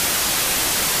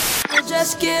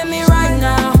Just give me right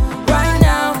now, right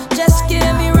now. Just give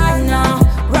me right now,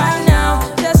 right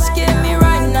now. Just give me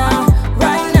right now,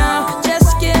 right now.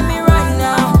 Just give me right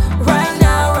now, right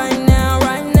now, right now,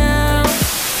 right now.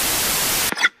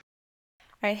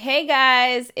 All right, hey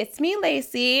guys, it's me,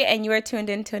 Lacey, and you are tuned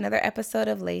in to another episode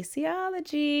of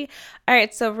Lacyology. All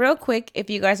right, so real quick, if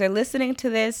you guys are listening to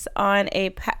this on a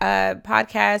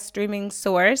podcast streaming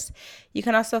source, you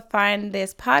can also find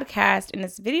this podcast in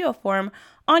its video form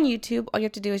on YouTube. All you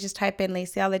have to do is just type in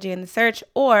Lacyology in the search,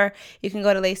 or you can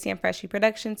go to Lacey and Freshie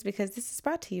Productions, because this is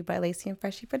brought to you by Lacey and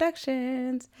Freshie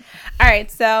Productions. All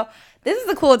right, so this is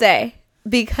a cool day,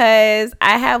 because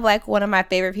I have like one of my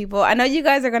favorite people. I know you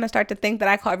guys are going to start to think that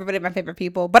I call everybody my favorite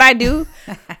people, but I do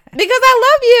because I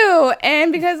love you.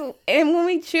 And when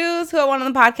we choose who I want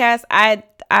on the podcast,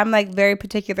 I'm like very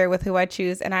particular with who I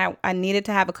choose. And I needed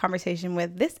to have a conversation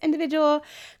with this individual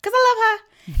because I love her.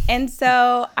 And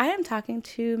so I am talking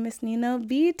to Miss Nino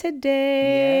B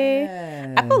today.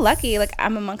 Yes. I feel lucky. Like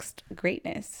I'm amongst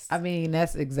greatness. I mean,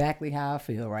 that's exactly how I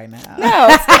feel right now.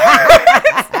 No.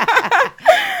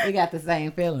 We got the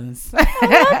same feelings.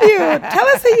 I love you. Tell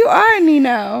us who you are,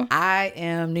 Nino. I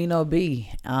am Nino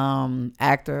B,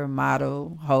 actor,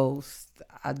 model, host.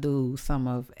 I do some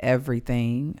of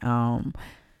everything, and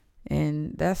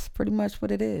that's pretty much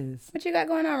what it is. What you got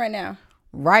going on right now?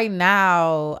 Right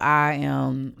now, I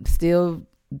am still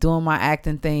doing my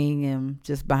acting thing and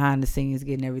just behind the scenes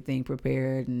getting everything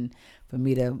prepared and for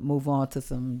me to move on to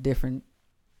some different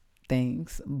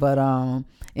things. But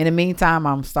in the meantime,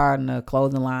 I'm starting a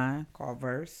clothing line called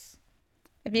Verse.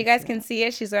 If you guys can see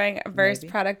it, she's wearing a Verse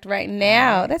product right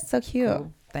now. That's so cute.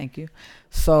 Cool. Thank you.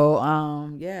 So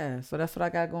yeah, so that's what I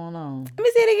got going on. Let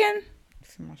me see it again.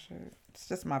 See my shirt. It's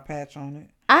just my patch on it.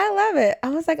 I love it. I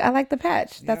was like, I like the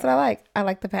patch. That's what I like. I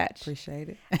like the patch. Appreciate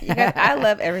it. You guys, I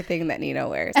love everything that Nino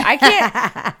wears. I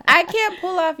can't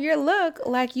pull off your look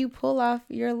like you pull off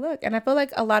your look. And I feel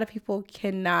like a lot of people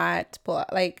cannot pull off.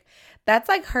 Like, that's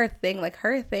like her thing. Like,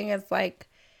 her thing is like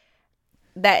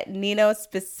that Nino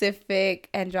specific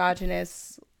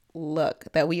androgynous look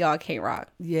that we all can't rock.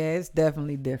 Yeah, it's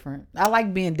definitely different. I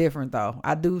like being different though.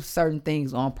 I do certain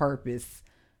things on purpose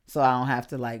so I don't have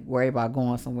to like worry about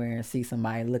going somewhere and see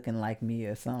somebody looking like me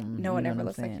or something. No one ever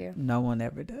looks like you. No one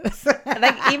ever does.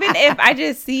 Like, even if I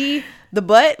just see the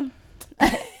butt, even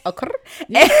if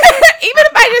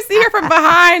I just see her from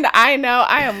behind, I know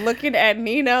I am looking at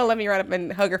Nino. Let me run up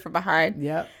and hug her from behind.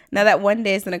 Yep. Now that one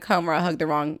day is gonna come where I hug the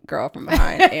wrong girl from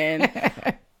behind, and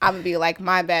I'm gonna be like,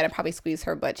 my bad, and probably squeeze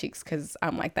her butt cheeks because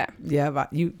I'm like that. Yeah,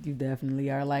 but you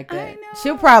definitely are like that. I know.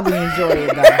 She'll probably enjoy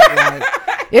it though. Like,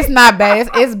 it's not bad.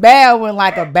 It's bad when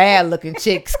like a bad looking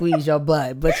chick squeeze your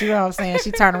butt, but you know what I'm saying?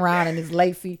 She turn around and it's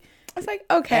Lacey. It's like,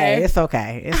 okay. Hey, it's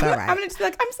okay. It's all right. I'm gonna just be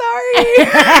like, I'm sorry.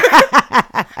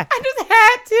 I just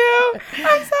had to.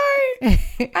 I'm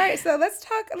sorry. All right, so let's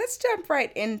jump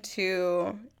right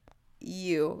into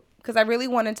you, because I really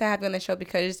wanted to have you on the show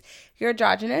because you're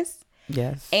androgynous.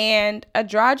 Yes. And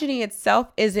androgyny itself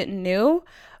isn't new,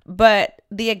 but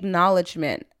the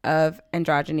acknowledgement of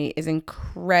androgyny is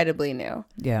incredibly new.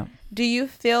 Yeah. Do you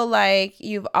feel like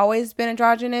you've always been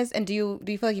androgynous, and do you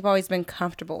feel like you've always been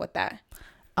comfortable with that?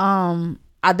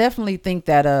 I definitely think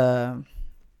that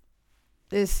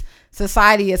this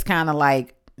society is kind of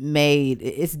like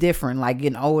it's different, like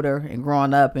getting older and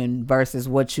growing up and versus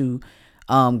what you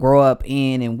grow up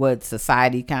in and what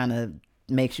society kind of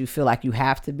makes you feel like you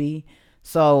have to be.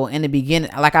 So in the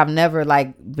beginning, like I've never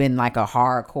like been like a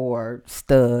hardcore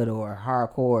stud or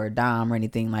hardcore dom or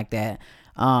anything like that.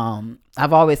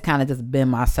 I've always kind of just been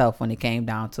myself when it came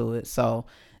down to it. So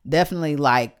definitely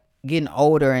like getting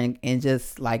older and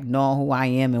just like knowing who I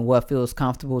am and what feels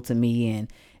comfortable to me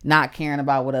and not caring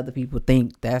about what other people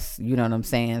think. That's, you know what I'm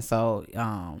saying? So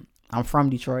I'm from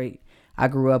Detroit. I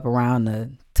grew up around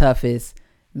the toughest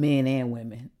men and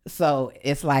women. So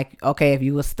it's like, okay, if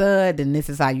you a stud, then this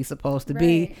is how you supposed to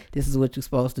be. This is what you're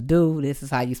supposed to do. This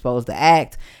is how you're supposed to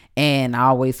act. And I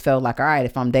always felt like, all right,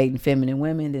 if I'm dating feminine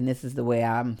women, then this is the way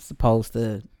I'm supposed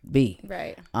to be.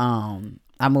 Right.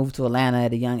 I moved to Atlanta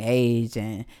at a young age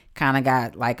and kind of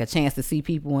got like a chance to see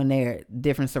people in their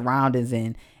different surroundings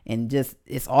and just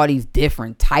it's all these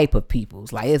different type of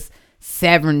peoples. Like it's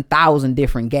 7,000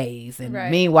 different gays. And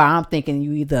meanwhile, I'm thinking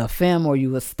you either a femme or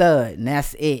you a stud, and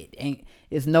that's it. And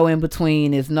it's no in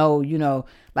between. It's no,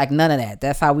 like none of that.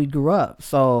 That's how we grew up.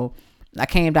 So I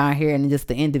came down here and just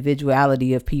the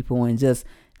individuality of people and just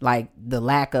like the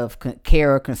lack of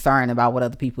care or concern about what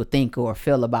other people think or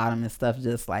feel about them and stuff,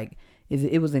 just like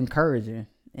it was encouraging.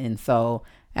 And so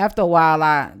after a while,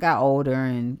 I got older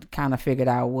and kind of figured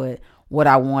out what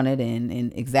I wanted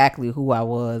and exactly who I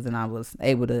was, and I was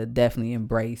able to definitely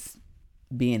embrace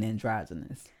being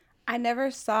androgynous. I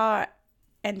never saw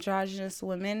androgynous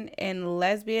women in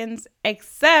lesbians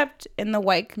except in the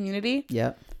white community.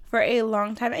 Yep. For a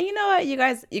long time. And you know what, you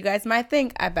guys might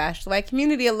think I bash the white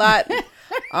community a lot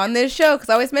on this show because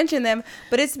I always mention them,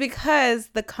 but it's because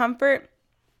the comfort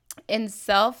in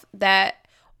self that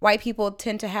white people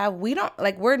tend to have, we don't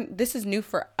like, this is new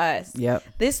for us. Yep.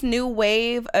 This new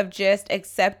wave of just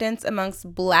acceptance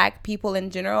amongst black people in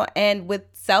general and with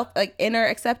self, like inner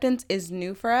acceptance, is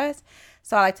new for us.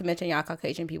 So I like to mention y'all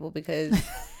Caucasian people because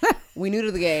we new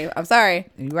to the game. I'm sorry.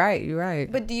 You're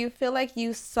right. But do you feel like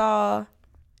you saw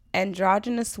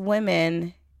androgynous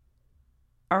women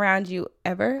around you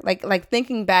ever? Like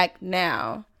thinking back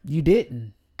now. You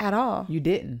didn't. At all. You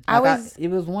didn't. It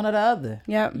was one or the other.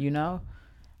 Yep. You know?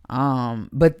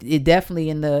 But it definitely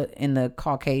in the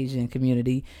Caucasian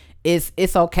community,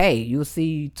 it's okay. You'll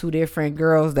see two different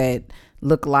girls that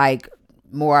look like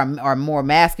more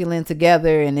masculine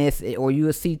together, and or you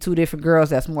will see two different girls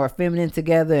that's more feminine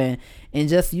together, and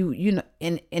just you know,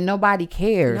 and nobody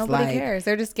cares. Nobody cares.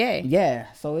 They're just gay.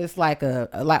 Yeah. So it's like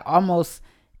almost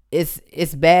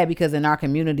it's bad because in our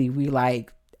community we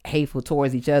like hateful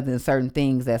towards each other and certain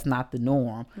things that's not the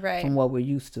norm from what we're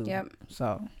used to. Yep.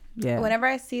 So yeah. Whenever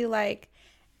I see like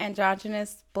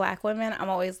androgynous black women, I'm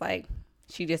always like,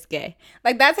 she just gay.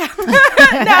 Like that's how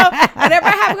no, whenever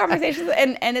I have conversations,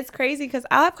 and it's crazy because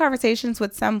I'll have conversations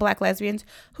with some black lesbians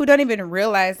who don't even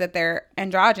realize that they're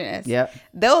androgynous. Yep.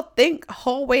 They'll think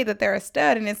whole way that they're a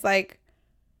stud, and it's like,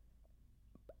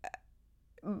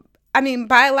 I mean,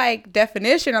 by like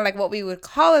definition or like what we would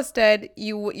call a stud,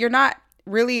 you're not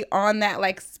really on that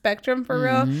like spectrum for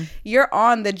real. You're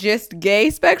on the just gay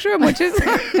spectrum, which is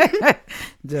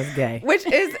just gay, which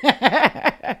is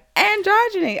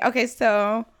androgyny. Okay,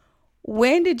 so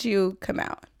when did you come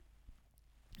out?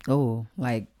 Oh,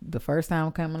 like the first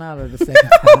time coming out or the second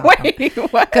time? Wait,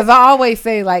 what? Because I always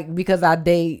say like, because I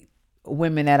date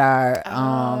women that are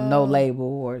no label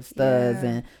or studs,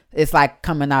 and it's like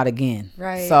coming out again.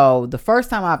 Right. So the first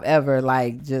time I've ever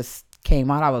like just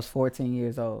came out, I was 14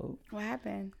 years old. What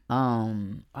happened?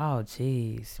 Oh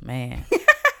geez, man.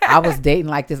 I was dating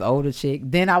like this older chick.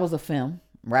 Then I was a femme,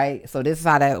 right? So this is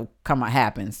how that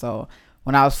happened. So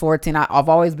when I was 14, I've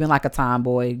always been like a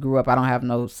tomboy. Grew up, I don't have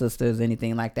no sisters,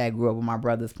 anything like that. Grew up with my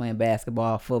brothers playing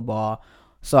basketball, football.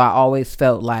 So I always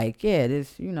felt like, yeah,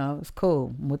 this, you know, it's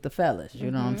cool with the fellas.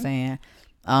 You know what I'm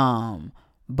saying?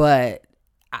 But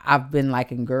I've been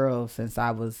liking girls since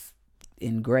I was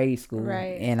in grade school.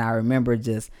 Right. And I remember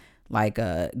just like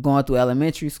going through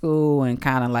elementary school and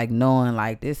kind of like knowing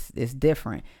like this is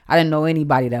different. I didn't know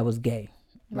anybody that was gay.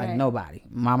 Like nobody.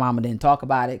 My mama didn't talk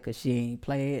about it because she ain't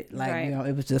play it. Like, you know,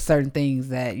 it was just certain things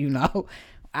that, you know,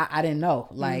 I didn't know.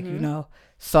 Like, you know,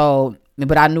 so,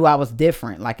 but I knew I was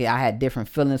different. Like I had different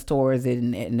feelings towards it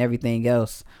and everything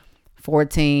else.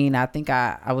 14, I think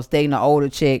I was dating an older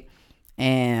chick,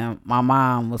 and my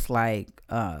mom was like,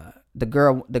 the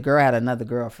girl had another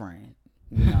girlfriend.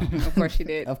 You know? Of course she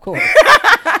did. Of course.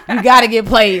 You got to get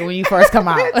played when you first come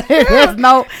out.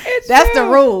 That's the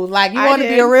rule. Like, you want to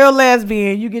be a real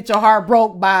lesbian, you get your heart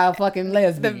broke by a fucking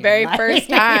lesbian. The very first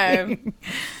time.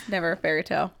 Never a fairy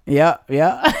tale. Yep.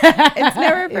 It's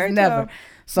never a fairy tale.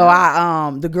 So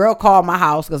the girl called my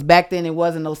house because back then it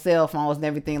wasn't no cell phones and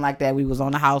everything like that. We was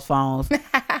on the house phones.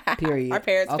 Period. Our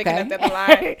parents picking up that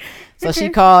line. So she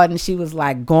called and she was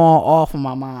like going off on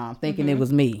my mom, thinking it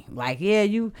was me. Like, yeah,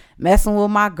 you messing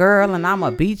with my girl and I'm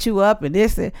gonna beat you up and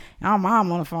this and my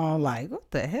mom on the phone like, what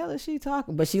the hell is she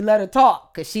talking? But she let her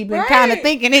talk because she been kind of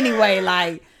thinking anyway,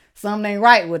 like something ain't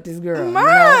right with this girl. Mom. You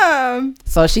know?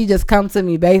 So she just come to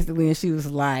me basically and she was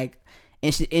like,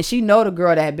 and she know the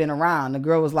girl that had been around. The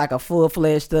girl was like a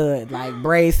full-fledged stud, like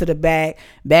braids to the back,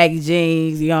 baggy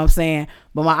jeans, you know what I'm saying?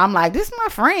 But I'm like, this is my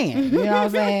friend. You know what I'm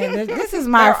saying? This is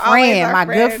my friend, my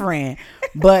good friend.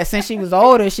 But since she was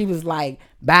older, she was like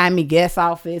buying me Guess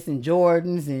outfits and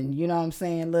Jordans and, you know what I'm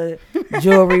saying, little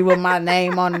jewelry with my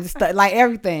name on it and stuff, like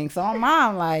everything. So my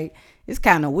mom, like, it's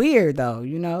kind of weird though,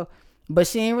 you know? But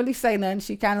she ain't really say nothing.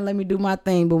 She kind of let me do my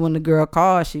thing. But when the girl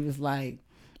called, she was like,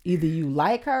 either you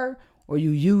like her or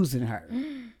you using her.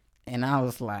 And I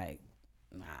was like,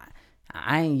 nah,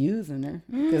 I ain't using her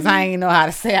because I ain't know how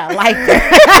to say I like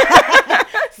her.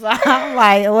 So I'm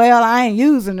like, well, I ain't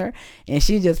using her. And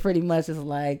she just pretty much is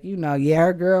like, you know, yeah,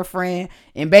 her girlfriend,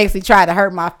 and basically tried to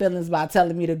hurt my feelings by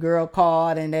telling me the girl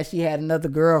called and that she had another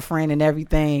girlfriend and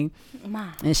everything.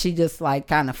 Mom. And she just like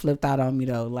kind of flipped out on me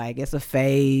though, like, it's a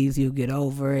phase, you'll get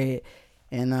over it.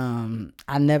 And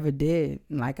I never did.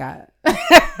 Like I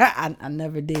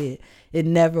never did. It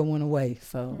never went away.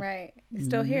 So Right. It's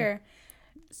still here.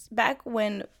 Back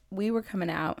when we were coming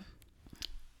out,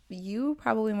 you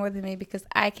probably more than me, because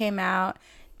I came out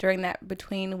during that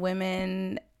between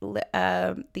women,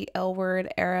 the L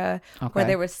word era, where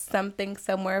there was something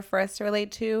somewhere for us to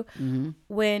relate to.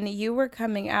 When you were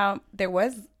coming out, there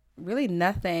was really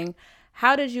nothing.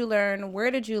 How did you learn?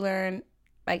 Where did you learn,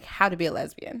 like, how to be a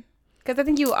lesbian? Because I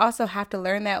think you also have to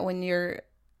learn that when you're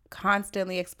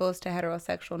constantly exposed to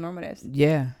heterosexual normatives.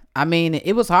 yeah, I mean,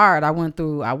 it was hard. I went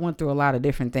through a lot of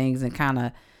different things and kind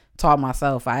of taught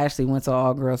myself. I actually went to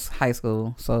all girls high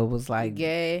school, so it was like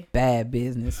Gay. bad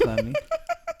business for me.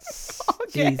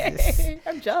 Okay. Jesus,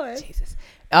 I'm jealous. Jesus.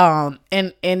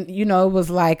 And you know, it was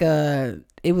like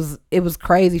it was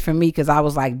crazy for me because I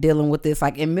was like dealing with this.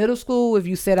 Like in middle school, if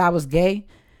you said I was gay,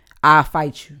 I'll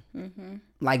fight you.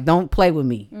 Like, don't play with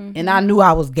me. And I knew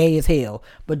I was gay as hell,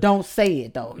 but don't say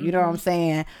it though. You know what I'm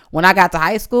saying? When I got to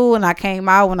high school and I came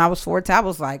out when I was 14, I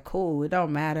was like, cool, it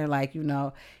don't matter. Like, you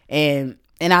know, and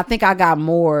I think I got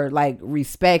more like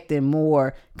respect and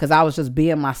more because I was just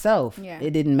being myself. Yeah.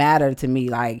 It didn't matter to me.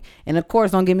 Like, and of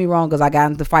course, don't get me wrong, because I got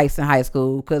into fights in high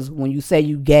school. Because when you say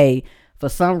you gay, for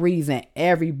some reason,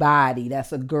 everybody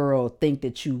that's a girl think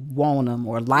that you want them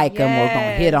or like them or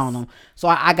gonna hit on them. So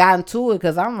I got into it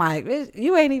because I'm like,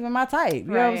 you ain't even my type. You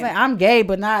know what I'm saying? I'm gay,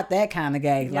 but not that kind of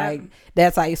gay. Yep. Like,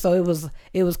 that's how. So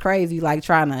it was crazy, like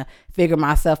trying to figure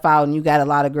myself out. And you got a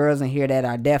lot of girls in here that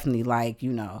are definitely like,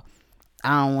 you know,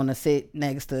 I don't want to sit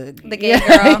next to The gay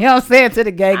girl. You know what I'm saying? To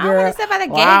the gay girl. I don't want to sit by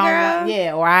the Or gay I girl.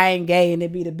 don't or I ain't gay, and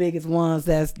it be the biggest ones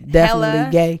that's definitely Hella.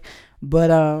 gay.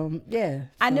 But yeah.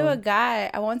 I knew a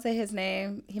guy, I won't say his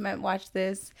name, he might watch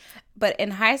this, but in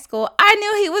high school, I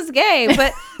knew he was gay,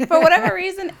 but for whatever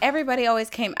reason, everybody always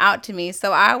came out to me,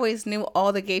 so I always knew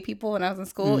all the gay people when I was in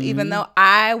school, even though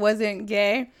I wasn't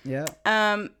gay. Yeah.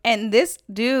 And this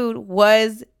dude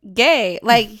was gay.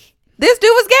 Like, this dude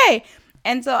was gay.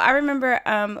 And so I remember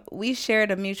we shared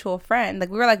a mutual friend.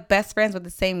 Like, we were like best friends with the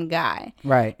same guy.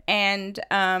 Right. And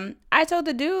I told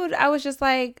the dude, I was just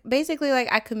like, basically, like,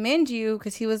 I commend you,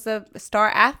 because he was a star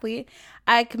athlete.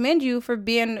 I commend you for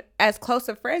being as close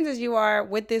of friends as you are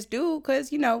with this dude,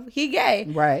 because, you know, he gay.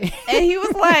 Right. And he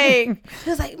was like,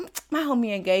 my homie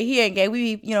ain't gay. He ain't gay.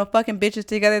 We be, you know, fucking bitches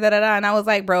together, da-da-da. And I was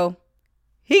like, bro,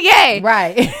 he gay.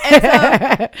 Right. And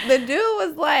so the dude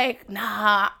was like,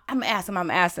 nah, I'm gonna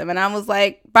ask him. And I was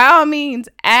like, by all means,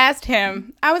 asked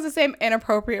him. I was the same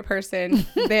inappropriate person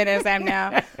then as I am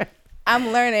now.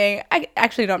 I'm learning. I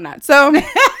actually don't, I'm not. So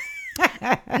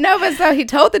no, but so he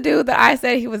told the dude that I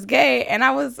said he was gay, and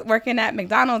I was working at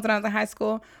McDonald's when I was in high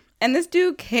school. And this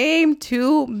dude came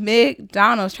to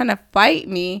McDonald's trying to fight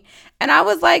me. And I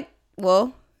was like,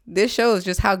 well, this shows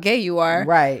just how gay you are.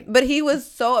 Right. But he was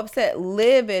so upset,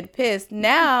 livid, pissed.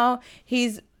 Now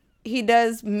he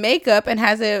does makeup and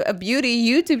has a beauty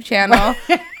YouTube channel.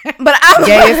 But I'm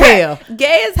Gay as hell.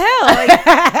 Gay as hell. Like,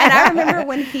 and I remember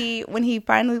when he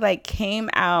finally like came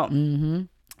out, and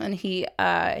he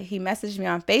messaged me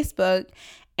on Facebook,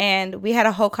 and we had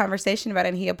a whole conversation about it,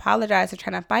 and he apologized for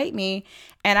trying to fight me,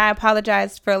 and I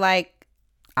apologized for like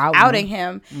outing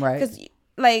him. Right. Because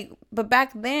like, but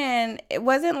back then it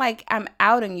wasn't like I'm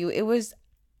outing you. It was,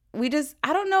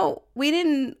 I don't know.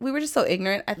 We were just so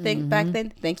ignorant, I think, back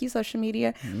then. Thank you, social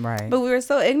media. Right. But we were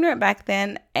so ignorant back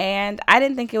then. And I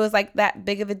didn't think it was like that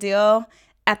big of a deal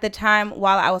at the time,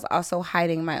 while I was also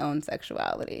hiding my own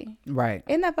sexuality. Right.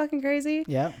 Isn't that fucking crazy?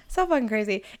 Yeah. So fucking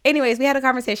crazy. Anyways, we had a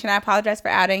conversation. I apologized for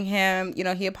outing him. You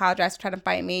know, he apologized for trying to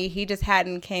fight me. He just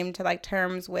hadn't came to like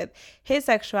terms with his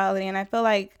sexuality. And I feel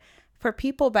like for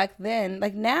people back then,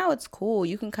 like now it's cool.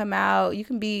 You can come out, you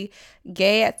can be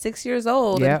gay at 6 years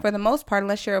old. Yeah. And for the most part,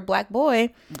 unless you're a black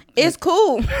boy, it's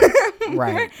cool.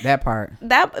 Right. That part.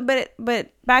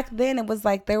 But back then it was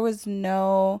like there was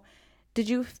no, did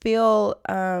you feel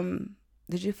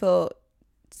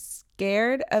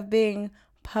scared of being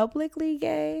publicly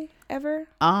gay ever?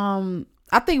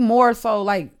 I think more so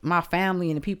like my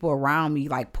family and the people around me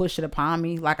like push it upon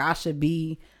me, like I should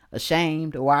be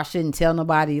ashamed or I shouldn't tell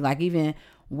nobody. Like even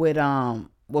with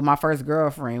my first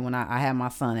girlfriend, when I had my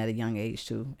son at a young age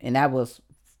too, and that was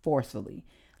forcefully.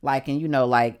 Like, and you know,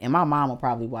 like, and my mom will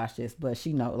probably watch this, but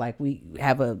she know, like, we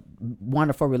have a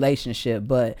wonderful relationship.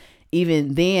 But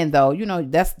even then, though, you know, you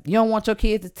don't want your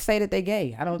kids to say that they're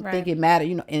gay. I don't think it mattered,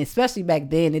 you know, and especially back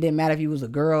then, it didn't matter if you was a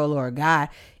girl or a guy.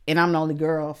 And I'm the only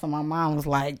girl, so my mom was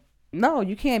like, no,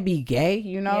 you can't be gay,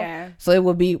 you know? Yeah. So it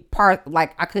would be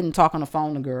like, I couldn't talk on the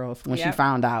phone to girls when she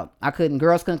found out.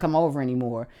 Girls couldn't come over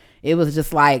anymore. It was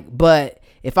just like, but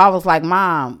if I was like,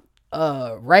 Mom,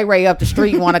 Ray Ray up the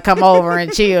street want to come over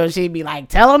and chill, she'd be like,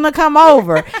 tell him to come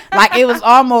over. Like, it was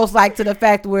almost like to the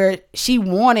fact where she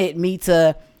wanted me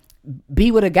to be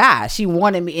with a guy. She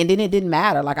wanted me, and then it didn't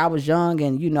matter. Like, I was young,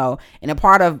 and and a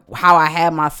part of how I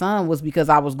had my son was because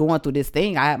I was going through this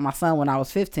thing. I had my son when I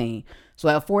was 15. So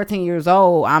at 14 years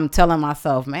old, I'm telling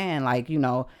myself, man, like,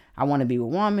 I want to be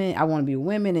with women. I want to be with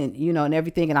women, and and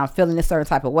everything. And I'm feeling this certain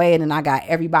type of way. And then I got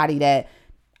everybody that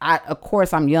of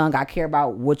course, I'm young. I care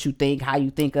about what you think, how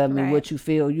you think of me, Right. what you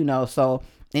feel. So.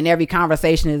 And every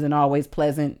conversation isn't always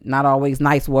pleasant, not always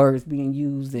nice words being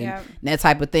used and that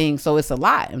type of thing. So it's a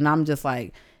lot. And I'm just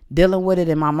like dealing with it.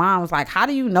 And my mom was like, how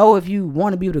do you know if you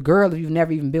want to be with a girl if you've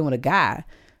never even been with a guy?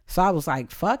 So I was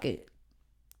like, fuck it.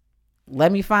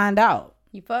 Let me find out.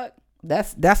 You fuck.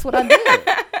 That's what I did.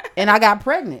 And I got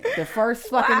pregnant the first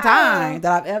fucking time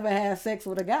that I've ever had sex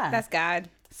with a guy. That's God.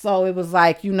 So it was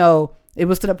like, it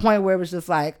was to the point where it was just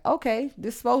like, okay,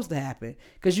 this is supposed to happen.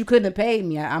 Because you couldn't have paid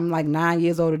me. I'm like 9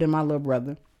 years older than my little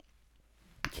brother.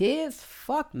 Kids?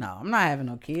 Fuck no. I'm not having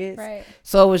no kids. Right.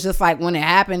 So it was just like when it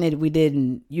happened, we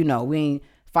didn't, we ain't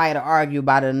fight or argue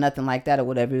about it or nothing like that or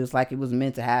whatever. It was like it was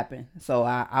meant to happen. So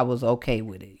I was okay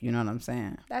with it. You know what I'm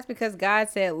saying? That's because God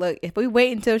said, look, if we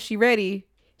wait until she ready,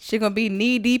 she gonna be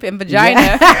knee deep in vagina.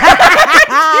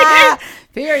 Yeah.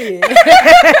 Period. Let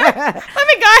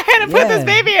me go ahead and put this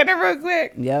baby in her real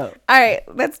quick. Yep. All right,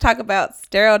 let's talk about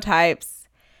stereotypes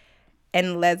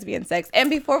and lesbian sex. And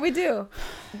before we do,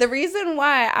 the reason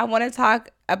why I want to talk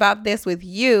about this with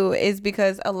you is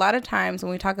because a lot of times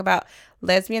when we talk about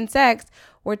lesbian sex,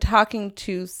 we're talking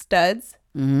to studs.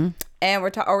 Mm-hmm. And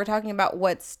we're talking about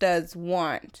what studs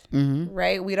want,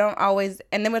 right? We don't always,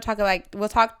 and then we'll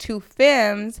talk to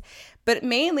femmes, but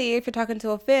mainly if you're talking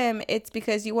to a femme, it's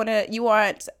because you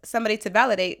want somebody to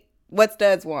validate what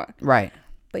studs want, right?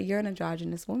 But you're an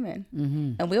androgynous woman,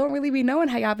 and we don't really be knowing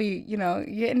how y'all be,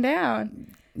 getting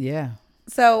down. Yeah.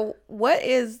 So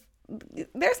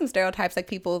there's some stereotypes, like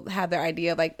people have their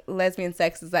idea of like lesbian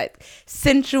sex is like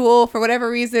sensual. For whatever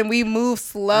reason, we move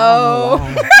slow.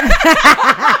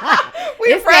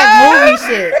 It's that movie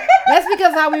shit. That's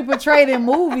because how we portrayed in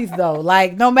movies though.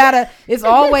 Like no matter, it's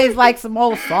always like some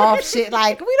old soft shit.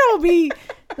 Like we don't be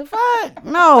the fuck.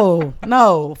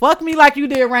 No. Fuck me like you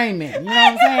did Raymond. You know what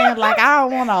I'm saying? Like I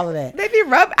don't want all of that. They be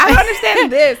rub. I don't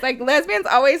understand this. Like lesbians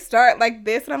always start like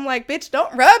this, and I'm like, bitch,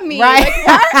 don't rub me. Right.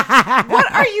 Like,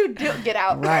 what are you doing? Get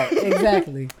out. Right.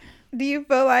 Exactly. Do you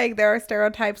feel like there are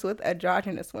stereotypes with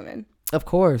androgynous women? Of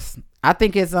course. I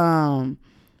think it's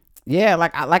yeah,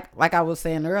 like I was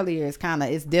saying earlier,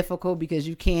 it's difficult because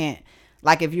you can't,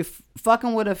 like if you're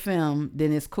fucking with a femme,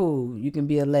 then it's cool. You can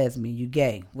be a lesbian, you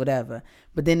gay, whatever.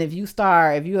 But then if you're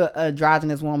an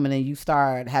androgynous woman and you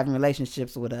start having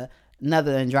relationships with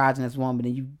another androgynous woman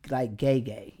and you like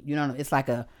gay, it's like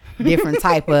a different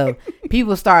type of,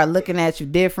 people start looking at you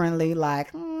differently,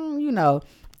 like, and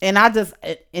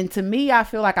to me, I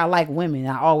feel like I like women.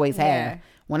 I always have. Yeah.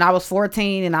 When I was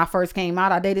 14 and I first came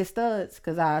out, I dated studs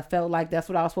because I felt like that's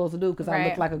what I was supposed to do because I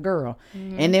looked like a girl.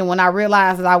 Mm-hmm. And then when I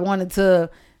realized that I wanted to,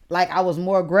 like I was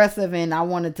more aggressive and I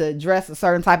wanted to dress a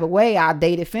certain type of way, I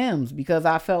dated femmes because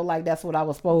I felt like that's what I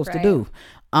was supposed to do.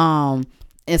 And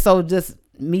so just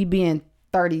me being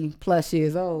 30 plus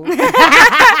years old. 30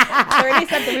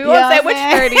 something. We won't say which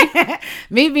 30.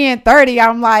 Me being 30,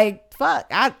 I'm like, fuck,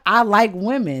 I like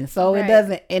women. So it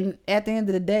doesn't, and at the end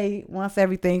of the day, once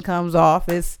everything comes off,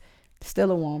 it's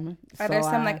still a woman. Are there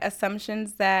some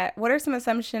assumptions what are some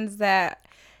assumptions that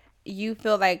you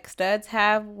feel like studs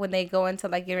have when they go into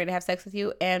like getting ready to have sex with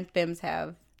you and femmes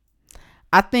have?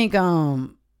 I think a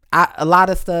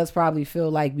lot of studs probably feel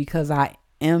like because I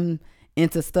am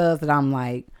into studs that I'm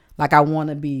like I want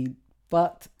to be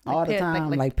fucked all the time,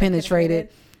 like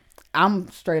penetrated.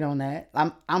 I'm straight on that.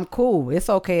 I'm cool. It's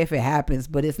okay if it happens,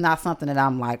 but it's not something that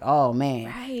I'm like, oh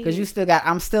man, because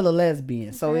I'm still a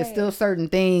lesbian, so it's still certain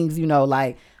things,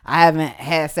 like I haven't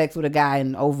had sex with a guy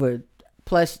in over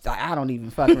plus I don't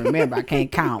even fucking remember. I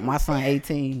can't count. My son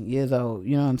 18 years old.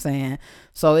 You know what I'm saying?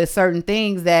 So it's certain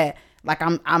things that like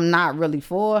I'm not really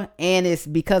for, and it's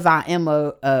because I am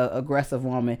a aggressive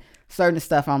woman. Certain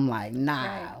stuff I'm like,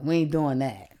 nah, we ain't doing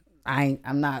that.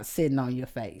 I'm not sitting on your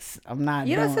face. I'm not.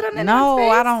 You don't sit on that No,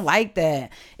 face? I don't like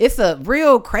that. It's a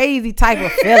real crazy type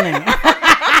of feeling.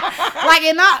 Like,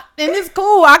 and it's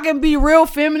cool. I can be real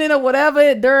feminine or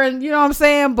whatever during, you know what I'm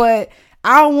saying? But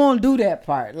I don't want to do that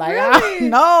part. Like, really? I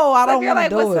don't want to like,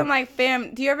 do it. Some like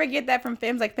femme. Do you ever get that from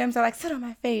femmes? Like femmes are like, sit on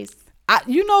my face.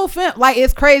 Like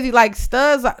it's crazy. Like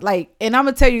studs, like, and I'm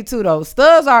gonna tell you too though.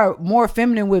 Studs are more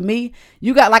feminine with me.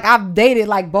 You got like I've dated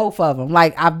like both of them.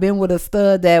 Like I've been with a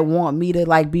stud that want me to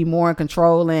like be more in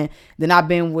control, and then I've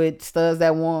been with studs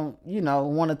that want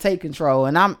to take control.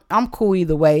 And I'm cool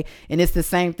either way. And it's the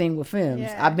same thing with films.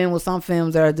 Yeah. I've been with some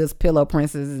films that are just pillow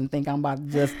princesses and think I'm about to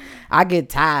just. I get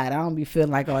tired. I don't be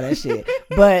feeling like all that shit.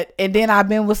 And then I've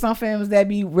been with some films that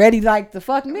be ready like to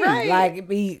fuck me, Right. like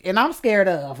and I'm scared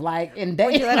of like. And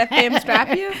Would you let a femme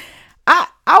strap you?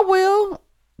 I will.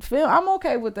 I'm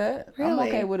okay with that. Really? I'm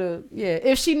okay with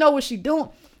if she know what she doing.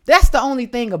 That's the only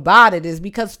thing about it is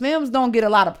because films don't get a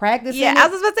lot of practice. Yeah, in I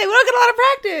it. was just about to say we don't get a lot of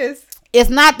practice. It's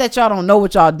not that y'all don't know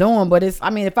what y'all doing, but if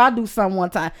I do something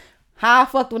one time, how I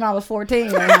fucked when I was 14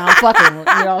 and how I'm fucking, you know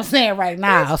what I'm saying, right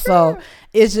now. So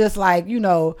it's just like,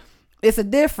 it's a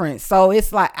difference. So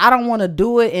it's like I don't want to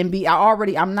do it and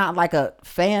I'm not like a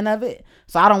fan of it.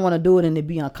 So I don't want to do it and it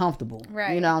be uncomfortable.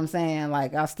 Right. You know what I'm saying?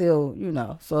 Like I still,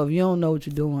 so if you don't know what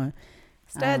you're doing.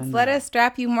 Studs, let us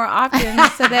strap you more often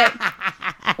so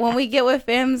that when we get with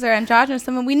femmes or androgynous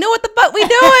women, we know what the fuck we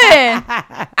doing.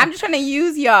 I'm just trying to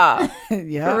use y'all.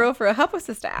 Yeah. For real. Help a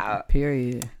sister out.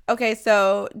 Period. Okay,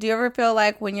 so do you ever feel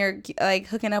like when you're like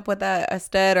hooking up with a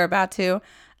stud or about to,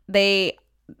 do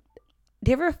you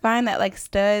ever find that like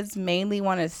studs mainly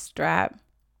want to strap?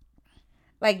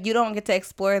 Like you don't get to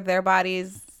explore their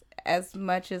bodies as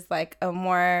much as like a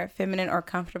more feminine or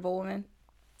comfortable woman?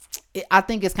 I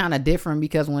think it's kind of different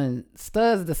because when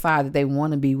studs decide that they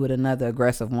want to be with another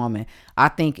aggressive woman, I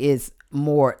think it's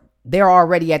more, they're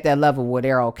already at that level where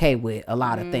they're okay with a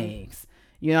lot of things.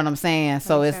 You know what I'm saying?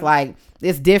 So it's like,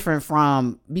 it's different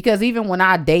from, because even when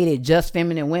I dated just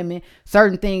feminine women,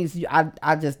 certain things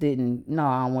I just didn't, no,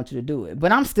 I don't want you to do it.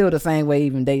 But I'm still the same way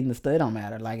even dating the stud. It don't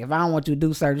matter. Like if I don't want you to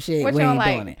do certain shit, we ain't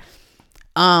doing it.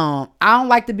 I don't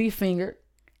like to be fingered.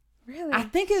 Really? I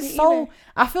think it's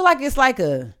I feel like it's like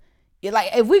if you're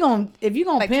gonna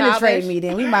like penetrate me,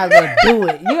 then we might as well do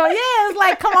it. It's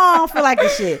like, come on, feel like the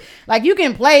shit. Like you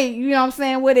can play, you know what I'm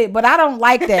saying, with it, but I don't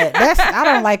like that. I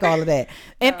don't like all of that.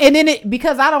 And then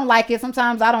because I don't like it,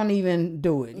 sometimes I don't even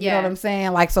do it. You know what I'm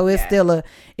saying? Like, so it's still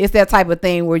it's that type of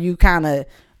thing where you kind of,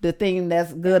 the thing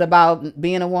that's good about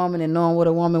being a woman and knowing what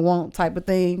a woman wants type of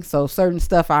thing. So certain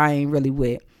stuff I ain't really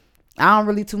with. I don't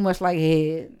really too much like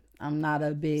head. I'm not a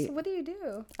big. So what do you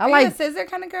do? I Are like you a scissor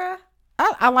kind of girl.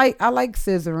 I like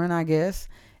scissoring, I guess,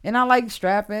 and I like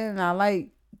strapping, and I like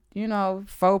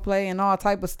foreplay and all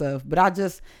type of stuff. But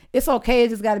it's okay. It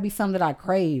just got to be something that I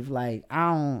crave. Like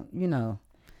I don't,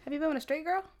 Have you been with a straight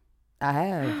girl? I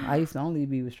have. I used to only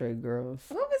be with straight girls.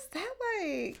 What was that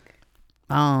like?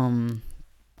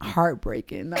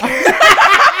 Heartbreaking. Man,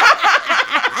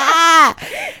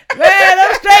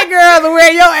 those straight girls will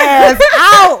wear your ass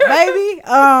out, baby.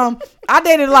 I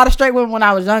dated a lot of straight women when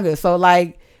I was younger. So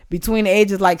like between the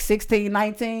ages like 16,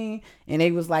 19, and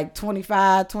they was like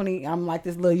 25, 20. I'm like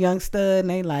this little young stud, and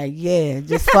they like, yeah,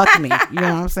 just fuck me. You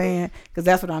know what I'm saying? Because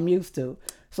that's what I'm used to.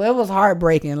 So it was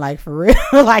heartbreaking, like for real.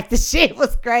 Like the shit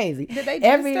was crazy. Did they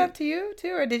do stuff to you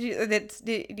too, or do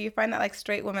you find that like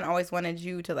straight women always wanted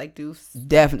you to like do?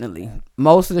 Definitely,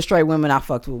 most of the straight women I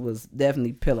fucked with was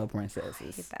definitely pillow princesses. I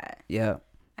hate that. Yeah,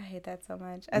 I hate that so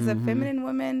much. As a feminine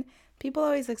woman, people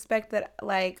always expect that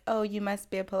like, oh, you must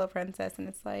be a pillow princess, and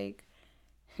it's like,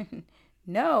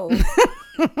 no,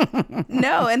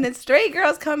 no. And then straight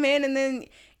girls come in, and then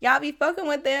y'all be fucking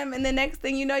with them, and the next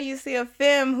thing you know, you see a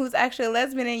femme who's actually a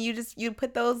lesbian, and you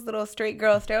put those little straight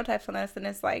girl stereotypes on us, and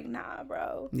it's like, nah,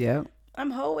 bro. Yeah.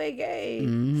 I'm whole way gay.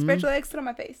 Spiritual exit on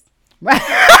my face. Right.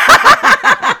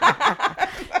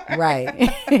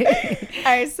 Right. All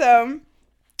right. So,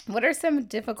 what are some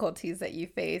difficulties that you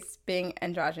face being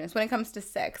androgynous when it comes to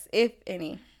sex, if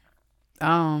any?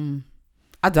 I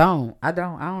don't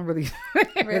really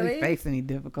really face any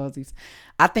difficulties.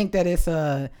 I think that it's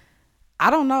I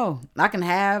don't know. I can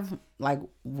have like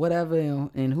whatever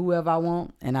and whoever I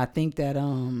want, and I think that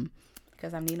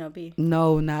because I'm Nino B.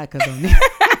 No, not because I'm Nino.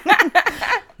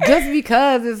 Just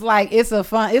because it's like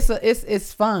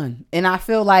it's fun, and I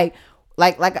feel like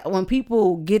when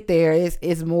people get there,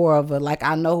 it's more of a like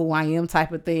I know who I am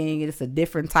type of thing. It's a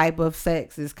different type of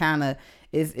sex. It's kind of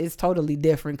it's totally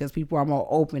different because people are more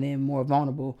open and more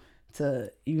vulnerable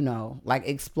to like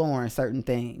exploring certain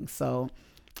things. So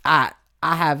I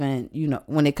haven't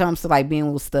when it comes to like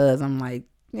being with studs, I'm like,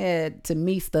 yeah, to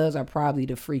me studs are probably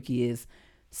the freakiest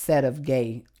set of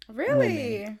gay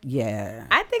really women. Yeah,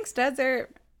 I think studs are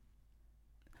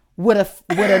with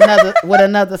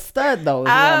another stud though is what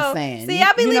I'm saying. See,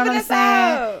 I be leaving this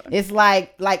out. It's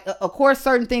like of course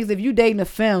certain things, if you dating a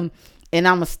femme and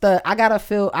I'm a stud, I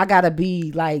gotta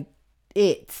be like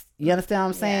it. You understand what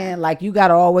I'm saying? Yeah. Like you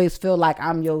gotta always feel like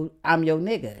I'm your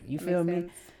nigga. You feel me?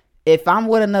 Sense. If I'm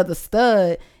with another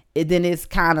stud, then it's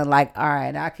kind of like, all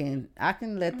right, I can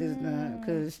let this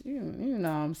because you know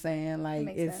what I'm saying. Like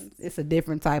it's a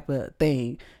different type of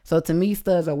thing. So to me,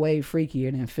 studs are way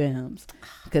freakier than femmes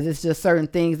because it's just certain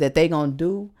things that they gonna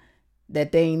do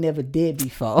that they ain't never did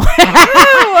before.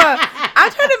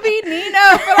 I'm trying to be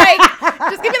Nina for like,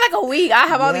 just give me like a week. I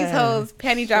have all these hoes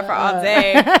panty dropper all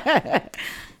day.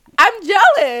 I'm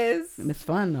jealous. It's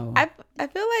fun though. I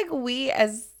feel like we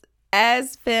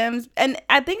as femmes, and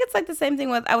I think it's like the same thing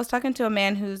with, I was talking to a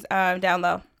man who's down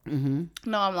low. Mm-hmm.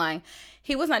 No, I'm lying.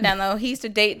 He was not down low. He used to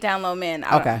date down low men.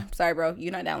 Okay. Sorry, bro.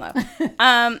 You're not down low.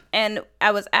 And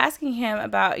I was asking him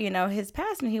about, his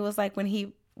past, and he was like, when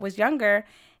he was younger,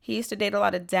 he used to date a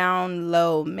lot of down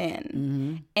low men.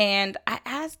 Mm-hmm. And I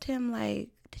asked him, like,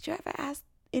 did you ever ask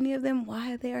any of them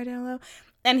why they are down low?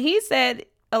 And he said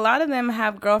a lot of them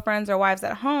have girlfriends or wives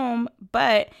at home,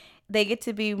 but they get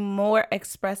to be more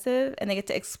expressive and they get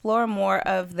to explore more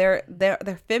of their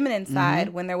feminine side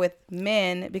when they're with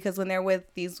men, because when they're with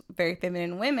these very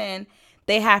feminine women,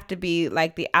 they have to be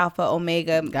like the alpha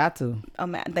omega. Got to.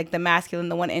 Like the masculine,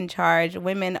 the one in charge.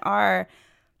 Women are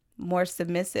more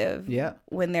submissive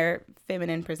when they're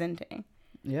feminine presenting.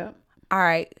 Yeah. All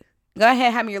right. Go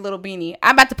ahead, have me your little beanie.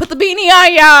 I'm about to put the beanie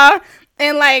on, y'all.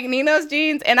 And like Nino's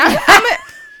jeans. And I'm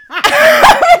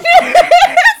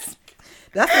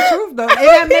That's the truth, though.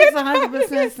 That makes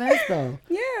 100% sense, though.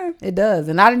 Yeah. It does.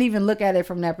 And I didn't even look at it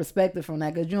from that perspective,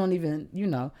 because you don't even,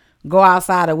 go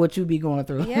outside of what you be going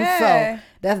through. Yeah. So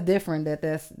that's different.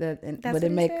 But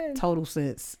it makes total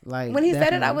sense. Like when he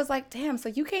said it, I was like, damn, so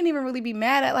you can't even really be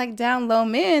mad at like down low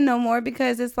men no more,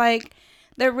 because it's like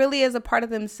there really is a part of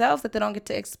themselves that they don't get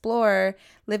to explore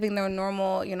living their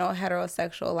normal,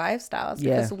 heterosexual lifestyles.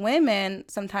 Because women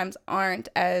sometimes aren't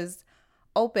as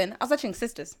open. I was watching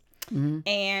Sisters. Mm-hmm.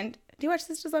 And do you watch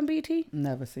Sisters on BET?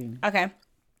 Never seen it. Okay.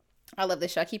 I love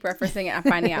this show. I keep referencing it. I'm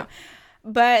finding out.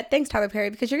 But thanks, Tyler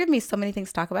Perry, because you're giving me so many things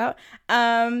to talk about.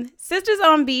 Sisters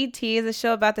on BET is a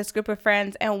show about this group of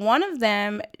friends. And one of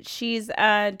them, she's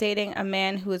dating a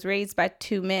man who was raised by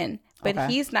two men. But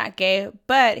he's not gay.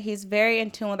 But he's very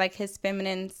in tune with like his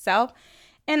feminine self.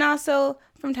 And also,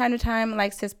 from time to time,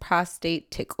 likes his prostate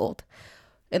tickled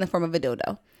in the form of a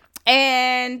dildo.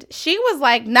 And she was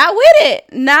like, not with it.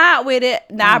 Nah,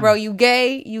 bro, you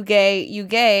gay.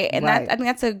 And I think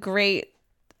that's a great,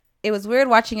 it was weird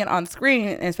watching it on screen,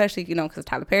 and especially, because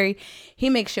Tyler Perry,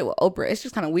 he makes shit with Oprah. It's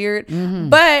just kind of weird. Mm-hmm.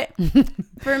 But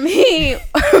for me,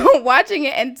 watching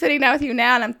it and sitting down with you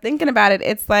now, and I'm thinking about it,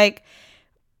 it's like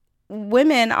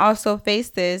women also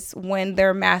face this when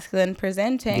they're masculine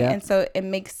presenting. Yeah. And so it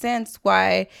makes sense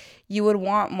why you would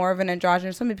want more of an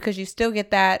androgynous woman, because you still get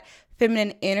that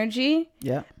feminine energy,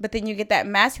 but then you get that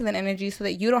masculine energy so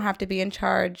that you don't have to be in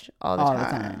charge all the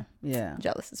time. Yeah.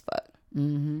 Jealous as fuck.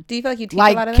 Mm-hmm. Do you feel like you teach a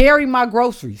lot of that? Carry my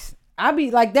groceries. I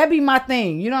be like, that be my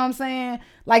thing. You know what I'm saying?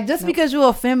 Like, just because you're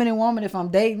a feminine woman, if I'm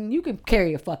dating, you can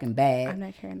carry a fucking bag. I'm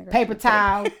not carrying the groceries. Paper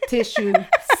towel, tissue,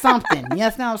 something. You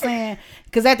understand what I'm saying?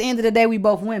 Because at the end of the day, we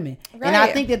both women. Right. And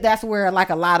I think that's where like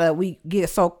a lot of, we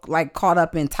get so like caught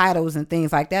up in titles and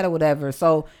things like that or whatever.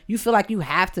 So you feel like you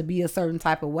have to be a certain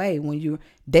type of way when you're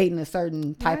dating a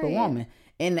certain type of woman.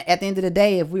 And at the end of the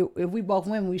day, if we both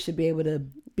women, we should be able to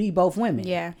be both women.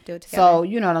 Yeah, do it together. So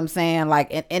you know what I'm saying?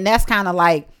 Like, and that's kind of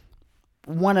like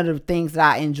one of the things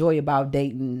that I enjoy about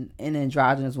dating an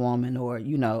androgynous woman, or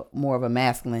more of a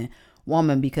masculine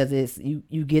woman, because it's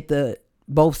you get the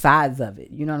both sides of it.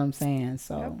 You know what I'm saying?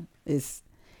 So it's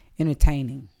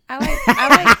entertaining.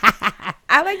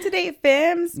 I like to date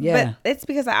femmes, but it's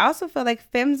because I also feel like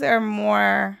femmes are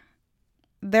more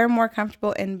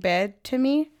comfortable in bed to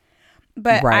me.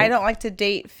 But I don't like to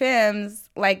date femmes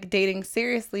like dating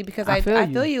seriously, because I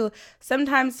feel you.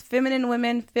 Sometimes feminine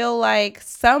women feel like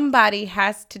somebody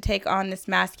has to take on this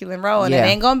masculine role, and it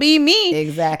ain't gonna be me.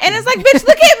 Exactly. And it's like, bitch,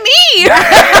 look at me.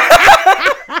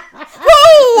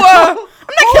 Who? I'm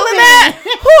not killing that.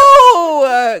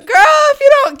 Who? Girl, if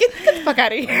you don't get the fuck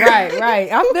out of here.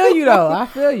 Right. I feel you though. I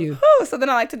feel you. So then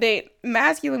I like to date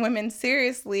masculine women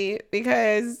seriously,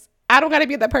 because I don't got to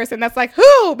be the person that's like,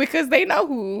 who? Because they know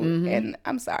who. Mm-hmm. And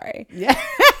I'm sorry. Yeah.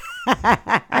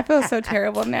 I feel so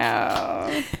terrible now.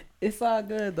 It's all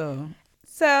good, though.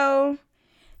 So,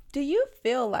 do you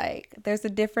feel like there's a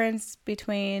difference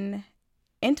between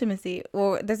intimacy,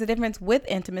 or there's a difference with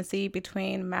intimacy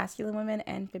between masculine women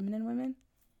and feminine women?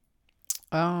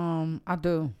 I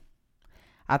do.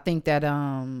 I think that,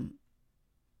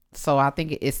 so I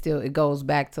think it goes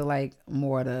back to like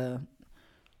more the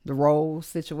role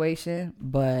situation.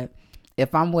 But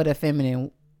if I'm with a feminine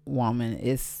woman,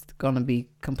 it's gonna be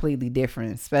completely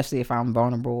different, especially if I'm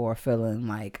vulnerable or feeling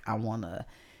like I want to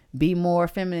be more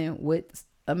feminine with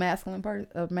a masculine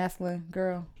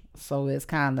girl. So it's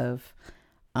kind of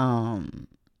I'm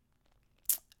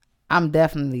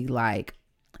definitely like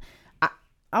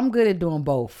I'm good at doing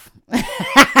both.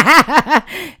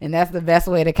 And that's the best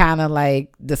way to kind of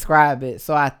like describe it.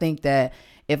 So I think that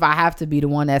if I have to be the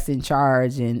one that's in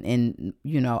charge and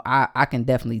you know, I can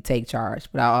definitely take charge,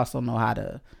 but I also know how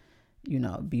to, you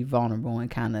know, be vulnerable and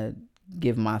kind of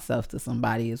give myself to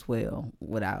somebody as well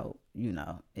without, you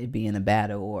know, it being a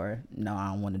battle or no, I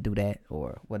don't want to do that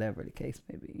or whatever the case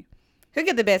may be. Who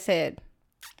get the best head?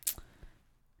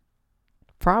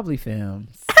 Probably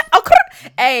films.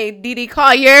 Hey, Didi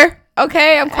Collier.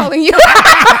 Okay, I'm calling you.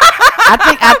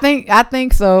 I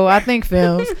think so. I think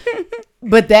films.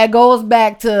 But that goes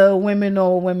back to women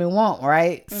know what women want,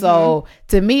 right? Mm-hmm. So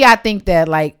to me, I think that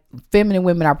like feminine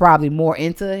women are probably more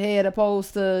into head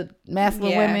opposed to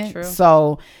masculine women. True.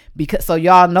 So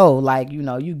y'all know, like, you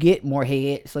know, you get more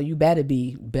head, so you better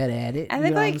be better at it. You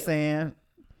know what I'm saying?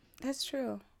 That's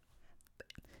true.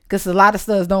 Because a lot of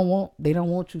studs don't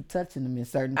want you touching them in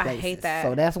certain places. I hate that.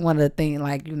 So that's one of the things,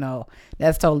 like, you know,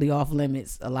 that's totally off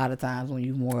limits a lot of times when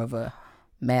you're more of a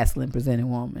masculine presenting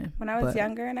woman. When I was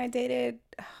younger and I dated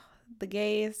the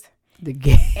gays.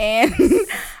 And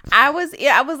I was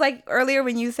like earlier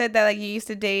when you said that like you used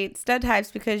to date stud types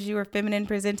because you were feminine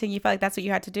presenting, you felt like that's what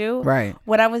you had to do. Right.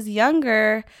 When I was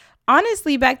younger,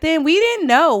 honestly, back then we didn't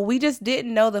know. We just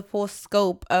didn't know the full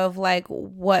scope of like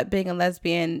what being a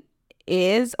lesbian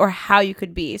is or how you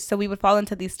could be. So we would fall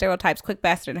into these stereotypes quick,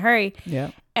 fast, and hurry.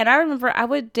 Yeah. And I remember I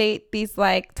would date these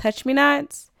like touch me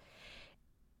nots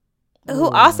who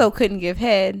also couldn't give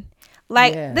head.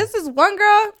 Like, this is one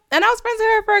girl, and I was friends with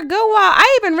her for a good while.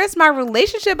 I even risked my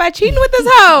relationship by cheating with this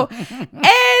hoe.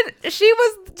 And she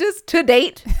was just to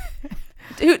date.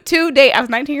 I was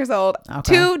 19 years old.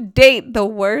 Okay. To date the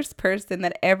worst person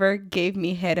that ever gave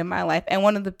me head in my life. And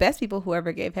one of the best people who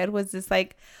ever gave head was this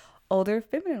like older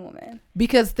feminine woman.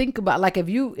 Because think about, like, if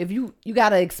you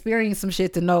gotta experience some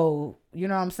shit to know, you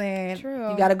know what I'm saying?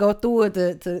 True. You gotta go through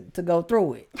it to go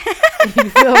through it.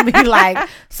 You feel me? Like,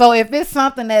 so if it's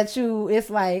something that it's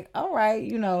like, all right,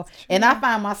 you know. And I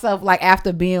find myself like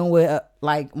after being with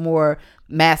like more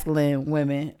masculine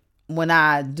women, when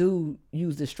I do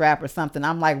use the strap or something,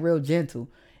 I'm like real gentle.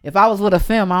 If I was with a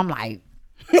femme, I'm like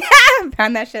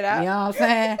pound that shit out. You know what I'm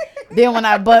saying?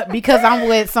 Then but because I'm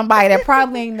with somebody that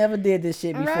probably ain't never did this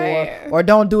shit before or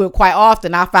don't do it quite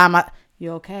often, I find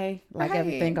you okay? Like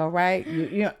everything all right?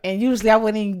 You know, and usually I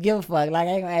wouldn't even give a fuck. Like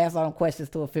I ain't gonna ask all them questions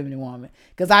to a feminine woman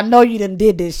because I know you done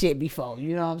did this shit before.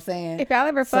 You know what I'm saying? If y'all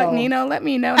ever fuck Nino, let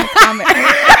me know in the comments.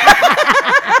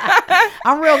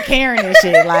 I'm real caring and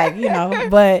shit, like, you know.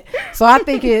 But so I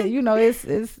think it, you know, it's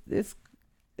interesting.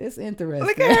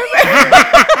 Look at her.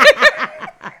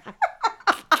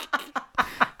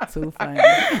 Too funny.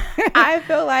 I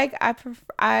feel like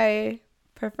I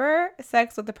prefer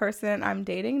sex with the person I'm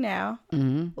dating now.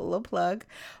 Mm-hmm. A little plug.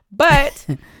 But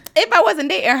if I wasn't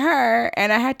dating her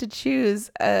and I had to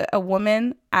choose a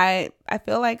woman, I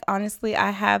feel like honestly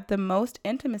I have the most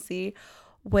intimacy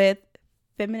with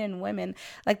feminine women.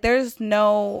 Like there's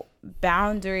no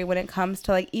boundary when it comes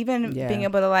to like even being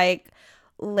able to like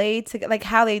lay to like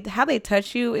how they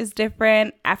touch you is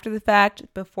different after the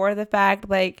fact, before the fact.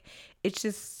 Like it's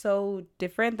just so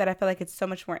different that I feel like it's so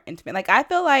much more intimate. Like I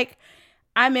feel like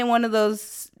I'm in one of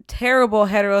those terrible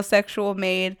heterosexual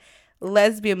made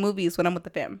lesbian movies when I'm with the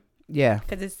femme. Yeah.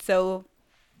 Because it's so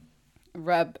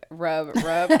rub.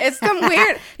 It's some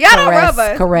weird. Y'all don't rub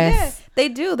us. Caress. Yeah, they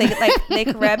do. They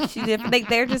caress you different. Like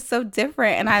they're just so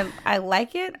different, and I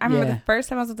like it. I remember the first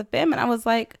time I was with the femme, and I was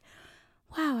like,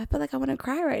 wow, I feel like I want to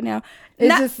cry right now.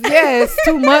 It's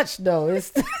too much though.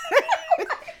 It's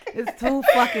too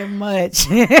fucking much.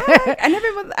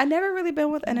 I never really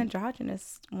been with an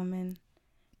androgynous woman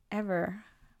ever.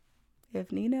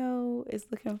 If Nino is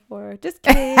looking for, just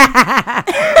kidding.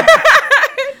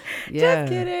 Just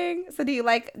kidding. So do you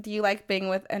like being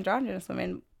with androgynous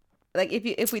women? Like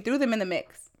if we threw them in the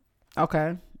mix.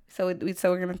 Okay. So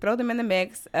we're gonna throw them in the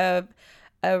mix of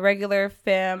a regular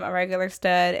femme, a regular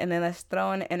stud, and then let's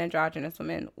throw in an androgynous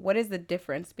woman. What is the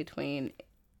difference between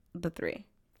the three?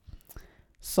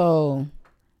 So,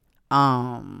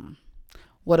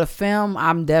 with a femme,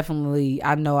 I'm definitely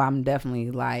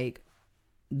like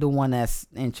the one that's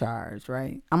in charge,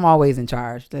 right? I'm always in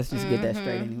charge. Let's just get that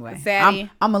straight anyway.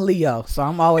 I'm a Leo, so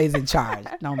I'm always in charge.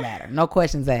 No matter. No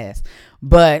questions asked.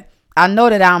 But I know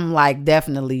that I'm like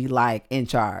definitely like in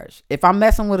charge. If I'm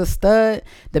messing with a stud,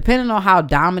 depending on how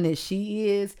dominant she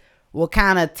is, will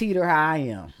kind of teeter how I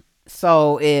am.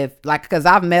 So if like, cause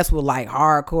I've messed with like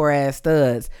hardcore ass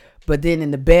studs, but then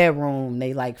in the bedroom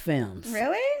they like films.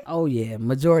 Really? Oh yeah,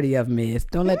 majority of them is.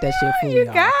 Don't let that shit fool you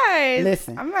y'all. guys.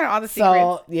 Listen, I'm learning all the secrets.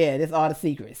 So yeah, that's all the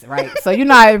secrets, right? So you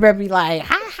know how everybody be like,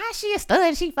 how she a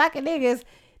stud? She fucking niggas.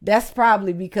 That's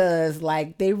probably because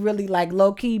like they really like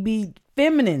low key be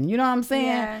feminine. You know what I'm saying?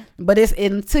 Yeah. But it's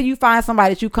until you find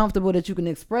somebody that you comfortable that you can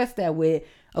express that with.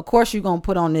 Of course you're gonna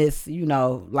put on this, you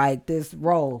know, like this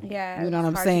role. Yeah. You know what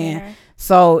I'm hard saying? manner.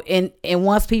 So and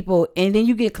once people, and then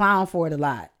you get clowned for it a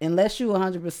lot unless you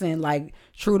 100% like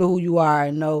true to who you are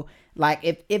and know. Like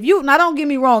if you, now don't get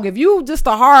me wrong, if you just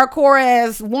a hardcore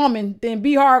ass woman, then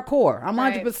be hardcore. I'm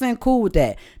 100% cool with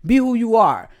that. Be who you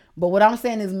are. But what I'm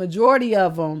saying is majority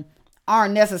of them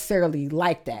aren't necessarily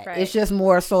like that. Right. It's just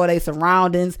more so they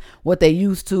surroundings, what they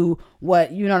used to,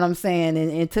 what, you know what I'm saying?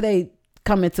 And until they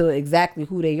come into exactly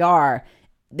who they are,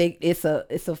 it's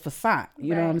a facade.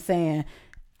 You know what I'm saying?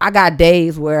 I got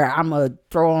days where I'm going to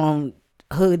throw on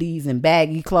hoodies and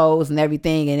baggy clothes and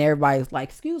everything, and everybody's like,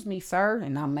 excuse me, sir,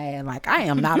 and I'm mad, like, I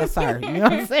am not a sir. You know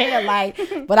what I'm saying?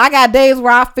 Like, but I got days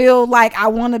where I feel like I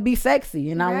want to be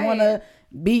sexy and I want to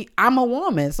be, I'm a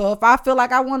woman, so if I feel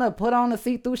like I want to put on a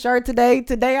see-through shirt today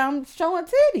I'm showing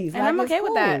titties, And like, I'm okay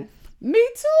with that. Me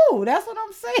too. That's what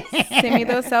I'm saying. Send me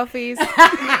those selfies.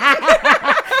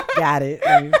 Got it.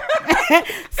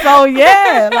 So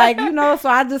yeah, like, you know, so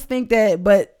I just think that,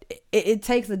 but it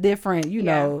takes a different, you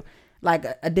know, like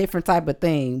a different type of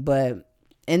thing. But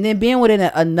and then being with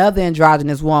another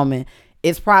androgynous woman,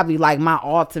 it's probably like my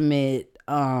ultimate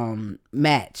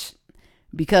match,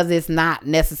 because it's not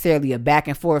necessarily a back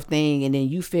and forth thing, and then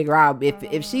you figure out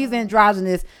if she's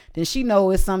androgynous, then she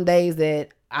knows it's some days that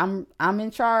I'm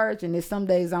in charge, and it's some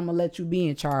days I'm gonna let you be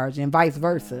in charge, and vice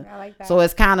versa. I like that. So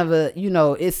it's kind of a, you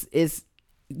know, it's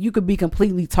you could be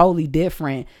completely totally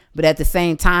different, but at the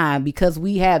same time, because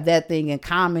we have that thing in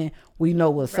common, we know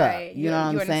what's up. You know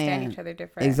what I'm saying? You understand each other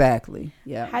different. Exactly.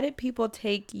 Yeah. How did people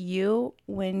take you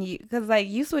when you, because like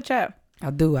you switch up? I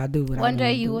do. One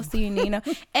day you will see Nino,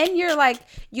 and you're like,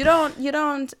 you don't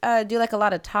do like a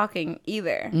lot of talking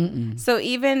either. Mm-mm. So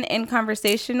even in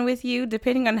conversation with you,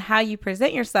 depending on how you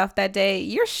present yourself that day,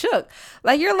 you're shook.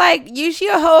 Like you're like, she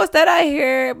a host that I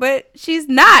hear, but she's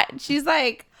not. She's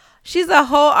like, she's a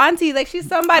whole auntie. Like she's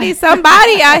somebody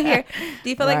out here. Do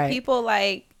you feel like people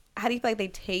like? How do you feel like they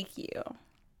take you?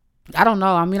 I don't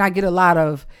know. I mean, I get a lot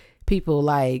of people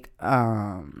like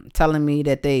telling me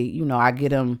that they, you know, I get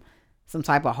them some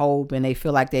type of hope and they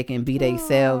feel like they can be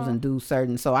themselves and do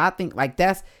certain. So I think like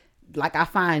that's like, I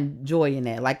find joy in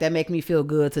that. Like that make me feel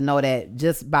good to know that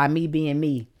just by me being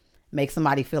me make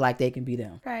somebody feel like they can be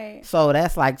them. Right. So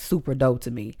that's like super dope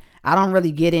to me. I don't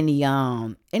really get any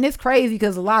and it's crazy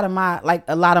because a lot of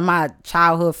my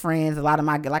childhood friends, a lot of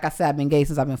my, like I said, I've been gay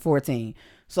since I've been 14.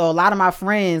 So a lot of my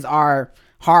friends are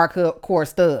hardcore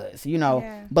studs, you know.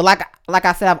 Yeah. But like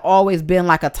I said, I've always been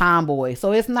like a tomboy.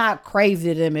 So it's not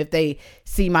crazy to them if they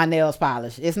see my nails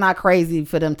polished. It's not crazy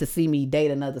for them to see me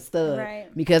date another stud,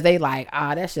 because they like,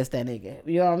 that's just that nigga.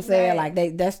 You know what I'm saying? Like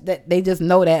they just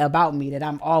know that about me, that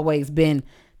I'm always been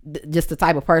just the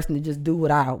type of person to just do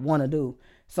what I want to do.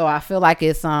 So I feel like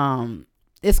it's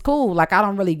cool. Like I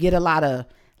don't really get a lot of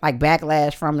like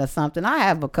backlash from it or something. I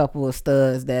have a couple of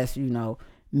studs that's, you know,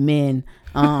 men.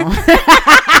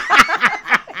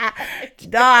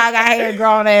 Dog, I hate a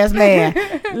grown ass man.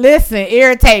 Listen,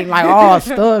 irritating, like, oh,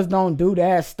 studs don't do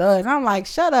that, studs. I'm like,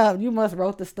 shut up, you must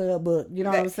wrote the stud book. You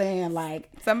know what I'm saying? Like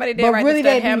somebody did, but write really the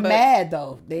stud they handbook. be mad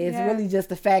though. It's really just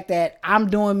the fact that I'm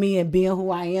doing me and being who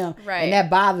I am, and that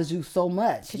bothers you so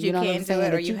much. You know what I'm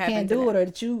saying? That you can't do it, or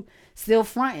that you still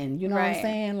fronting. You know what I'm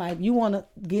saying? Like you want to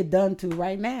get done to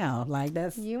right now. Like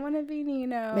that's, you want to be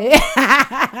Nino.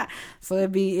 Yeah. So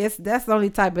that's the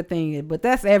only type of thing. But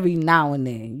that's every now and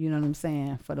then. You know what I'm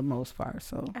saying? For the most part.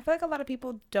 So I feel like a lot of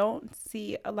people don't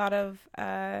see a lot of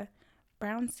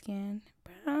brown skin.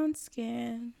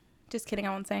 Just kidding, I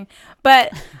won't say.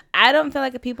 But I don't feel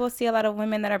like people see a lot of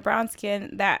women that are brown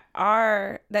skin that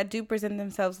do present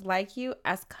themselves like you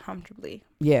as comfortably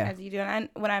as you do. And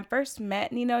when I first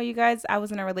met Nino, you guys, I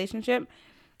was in a relationship,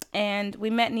 and we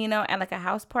met Nino at like a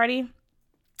house party.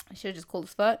 She was just cool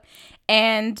as fuck.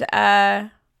 And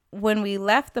when we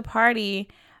left the party,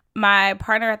 my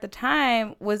partner at the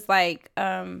time was like,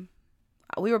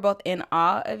 we were both in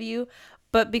awe of you,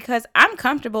 but because I'm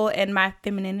comfortable in my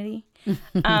femininity,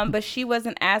 but she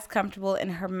wasn't as comfortable in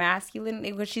her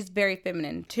masculinity, because she's very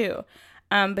feminine too.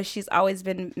 But she's always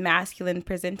been masculine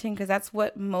presenting, because that's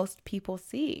what most people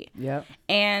see. Yep.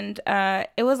 And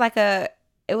it was like a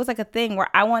thing where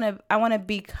I want to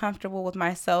be comfortable with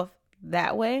myself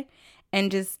that way. and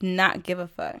just not give a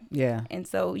fuck. Yeah. And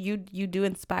so you do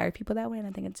inspire people that way, and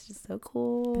I think it's just so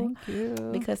cool. Thank you.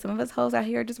 Because some of us hoes out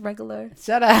here are just regular.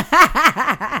 Shut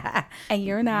up. And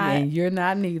you're not. And you're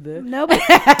not neither. No, but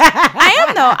I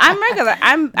am though. I'm regular.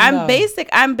 I'm No. basic.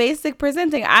 I'm basic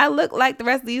presenting. I look like the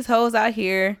rest of these hoes out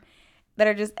here that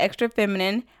are just extra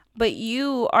feminine. But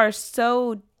you are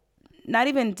so not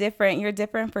even different. You're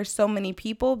different for so many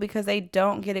people because they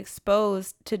don't get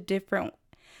exposed to different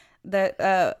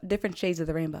shades of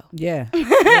the rainbow. Yeah.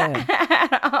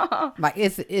 Yeah. Like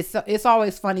it's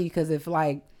always funny because if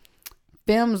like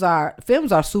films are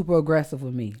super aggressive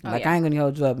with me. Like I ain't gonna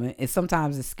hold you up, and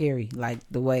sometimes it's scary, like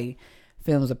the way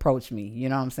films approach me. You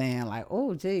know what I'm saying? Like,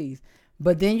 oh geez.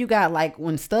 But then you got like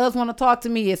when studs want to talk to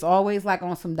me, it's always like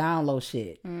on some down low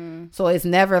shit. So it's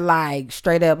never like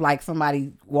straight up like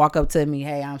somebody walk up to me,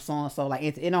 hey, I'm so and so. Like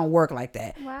it don't work like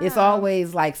that. Wow. It's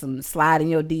always like some slide in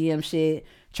your DM shit.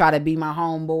 Try to be my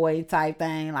homeboy type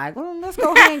thing. Like, well, let's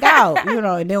go hang out, you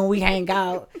know. And then when we hang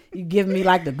out, you give me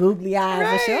like the googly eyes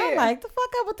and shit. I'm like, the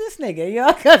fuck up with this nigga, you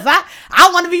know? Because I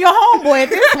want to be your homeboy at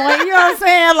this point. You know what I'm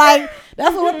saying? Like,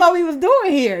 that's what I thought we was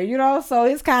doing here, you know? So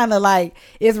it's kind of like,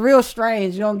 it's real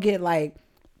strange. You don't get like,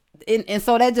 and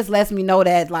so that just lets me know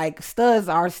that like studs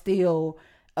are still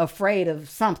afraid of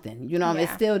something, you know?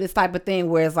 It's still this type of thing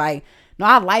where it's like, no,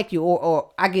 I like you.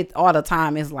 Or I get all the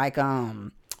time, it's like,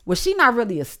 well, she not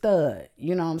really a stud,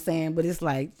 you know what I'm saying? But it's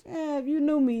like, if you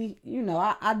knew me, you know,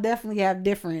 I definitely have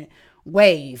different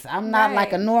ways. I'm not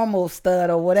like a normal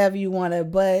stud or whatever you want to,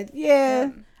 but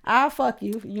I'll fuck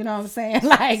you. You know what I'm saying?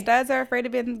 Like Studs are afraid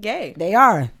of being gay. They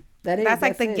are. That's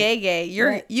like the it. gay.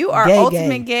 You are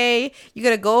ultimate gay. You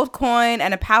get a gold coin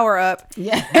and a power up.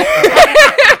 Yeah.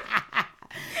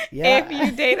 If you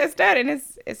date a stud, and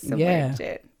it's some weird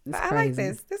shit. It's I like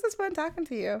this. This is fun talking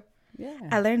to you. Yeah.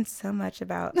 I learned so much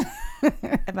about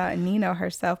Nino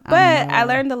herself, but I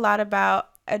learned a lot about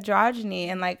androgyny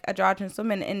and like androgynous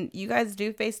women, and you guys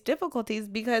do face difficulties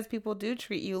because people do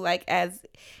treat you like as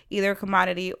either a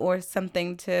commodity or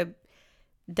something to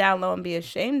down low and be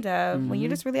ashamed of when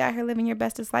you're just really out here living your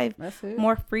bestest life. That's it.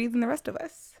 More free than the rest of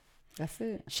us. That's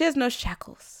it. She has no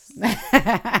shackles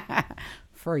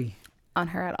Free on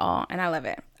her at all, and I love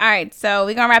it. All right, so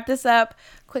we're gonna wrap this up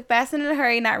quick, fast, and in a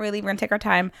hurry. Not really, we're gonna take our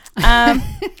time.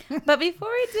 But before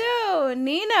we do,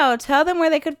 Nino, tell them where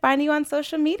they could find you on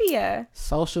social media.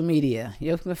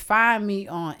 You can find me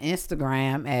on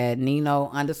Instagram at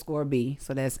Nino_B,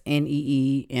 so that's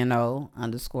NEENO_B.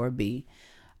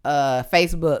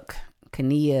 Facebook,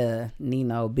 Kania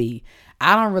Nino B.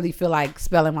 I don't really feel like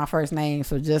spelling my first name,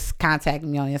 so just contact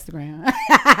me on Instagram.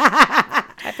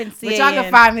 But y'all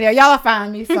can find me there. Y'all will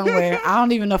find me somewhere. I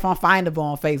don't even know if I'm findable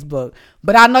on Facebook,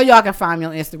 but I know y'all can find me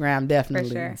on Instagram definitely.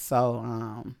 For sure. So,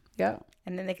 yeah.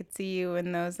 And then they could see you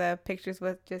in those pictures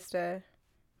with just a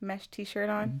mesh t-shirt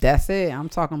on. That's it. I'm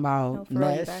talking about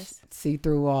mesh, see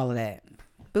through, all of that.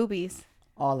 Boobies.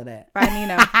 All of that. By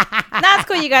Nino. That's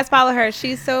cool. You guys follow her.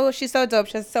 She's so dope.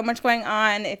 She has so much going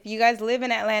on. If you guys live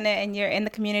in Atlanta and you're in the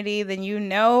community, then you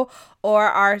know or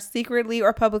are secretly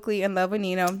or publicly in love with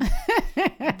Nino.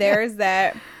 There's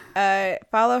that.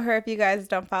 Follow her if you guys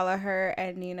don't follow her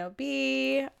at Nino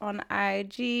B on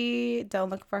IG. Don't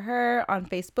look for her on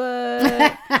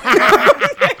Facebook.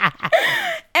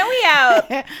 And we out.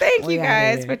 Thank you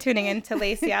guys for tuning in to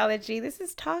Lacyology. This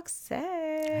is Talk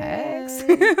Sex.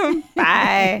 Hey.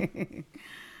 Bye.